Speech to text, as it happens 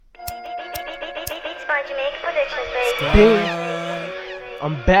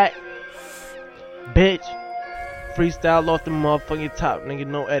I'm back, bitch. Freestyle off the motherfucking top, nigga,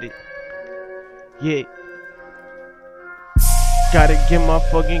 no edit. Yeah. Gotta get my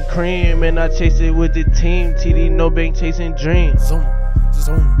fucking cream, and I chase it with the team. TD no bank chasing dreams.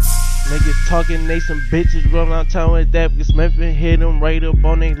 Niggas talking, they some bitches, run out town with that, because Memphis hit them right up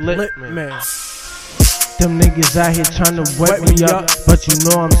on they lip, man. Them niggas out here tryna wet me up, but you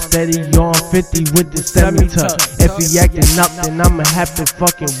know I'm steady on 50 with the semi-tuck. If he acting up, then I'ma have to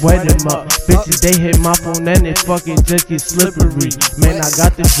fucking wet him up. Bitches, they hit my phone and it fucking just get slippery. Man, I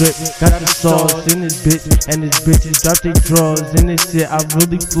got the drip, got the sauce in this bitch, and this bitches drop their drawers in this shit. I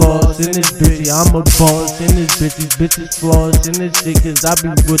really floss in this bitch, yeah, I'm a boss in this bitch. These bitches flaws in this shit, cause I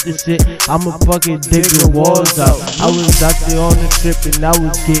be with the shit. I'ma fucking dig the walls out. I was out there on the trip and I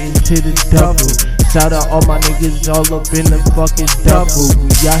was getting to the duffel. Shout out all my niggas all up in the fucking double.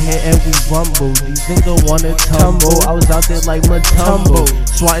 We out here and we rumble. These niggas wanna tumble. I was out there like MUTOMBO.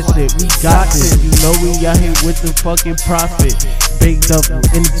 Swat shit, we got this. You know we out here with the fucking profit. Big double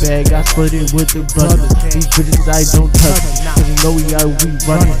in the bag, I split it with the brothers. These bitches I don't touch it, cause you know we out we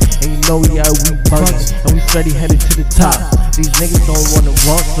running, and you know we out we bugging, and we steady headed to the top. These niggas don't wanna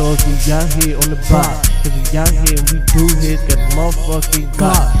walk, so if we out here on the block, cause we out here and we do hits, got the motherfucking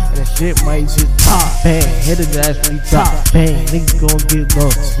Glock, and that shit might just pop. Bang, hit his ass when he drop. Bang, niggas gon' get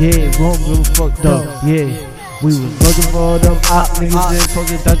low. Yeah, we don't give a fuck though. Yeah. We was looking for them op niggas and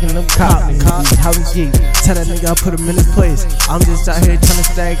fucking ducking them cop niggas. How we get? Tell that nigga I put him in his place. I'm just out here trying to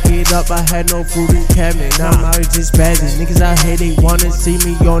stack it up. I had no food in the cabinet. Now I'm out here just spazzing. Niggas out here, they wanna see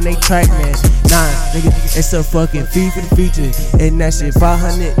me on they track, man. Nah, nigga, it's a fucking fee for the feature. And that shit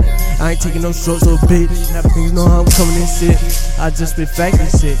 500. I ain't taking no shorts, little bitch. Niggas know how I'm coming in shit. I just spit factory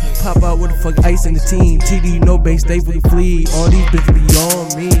shit. Pop out with the fuck ice in the team. TD no base, they fully flee. All these bitches be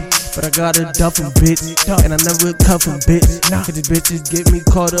on me. But I got a duffin' bitch, and I never cuff 'em, bitch. Cause the bitches get me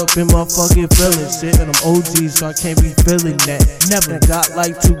caught up in my fucking feelings shit. And I'm OG, so I can't be feeling that. Never got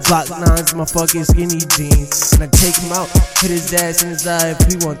like 2 Glock 9s in my fucking skinny jeans. And I take him out, hit his ass in his eye if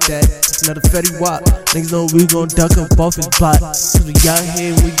he want that. Another Fetty Wap, niggas know we gon' duck up off his block. Cause we out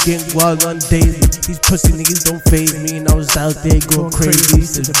here and we getting wild on daily. These pussy niggas don't faze me, and I was out there going crazy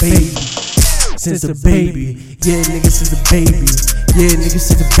since the baby. Since the baby, yeah, niggas since the baby. Yeah,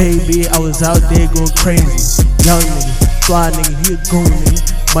 niggas since the baby, I was out there going crazy. Young nigga, fly nigga, he a goon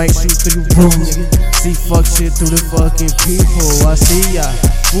nigga. Might shoot through your room nigga. See fuck shit through the fucking people. I see y'all,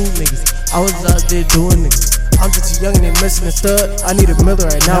 fool niggas. I was out there doing niggas. I'm just a young nigga missing a stud. I need a Miller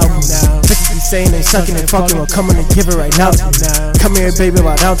right now. Bitches be saying they sucking and fucking, well coming and give it right now. Come here, baby,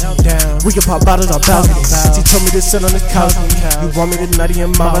 while down. We can pop bottles on balcony. She told me to sit on this couch. You want me to nut in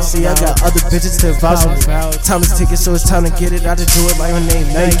your mouth? I see I got other bitches to vouch for me. Time is ticking, so it's time to get it. I just do it by my name,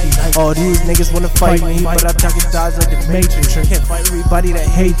 Nike. All these niggas wanna fight me, but I duck and dodge like the Matrix. Can't fight everybody that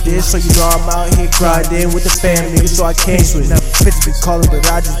hate this, so you know I'm out here grinding with the fam niggas, so I can't switch. Bitches be calling, but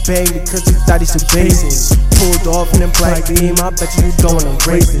I just bang because these thotties are basic. Pulled off in them black beam, I bet you going on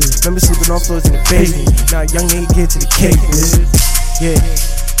races. Remember sleeping on floors in the basement. Now young nigga get to the cake, bitch. Yeah,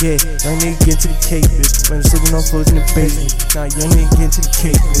 young nigga get to the cake, bitch. Remember sleeping on floors in the basement. Now young nigga get to the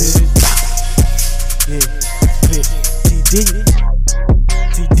cake, bitch. Yeah, bitch.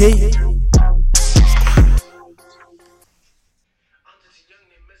 TD.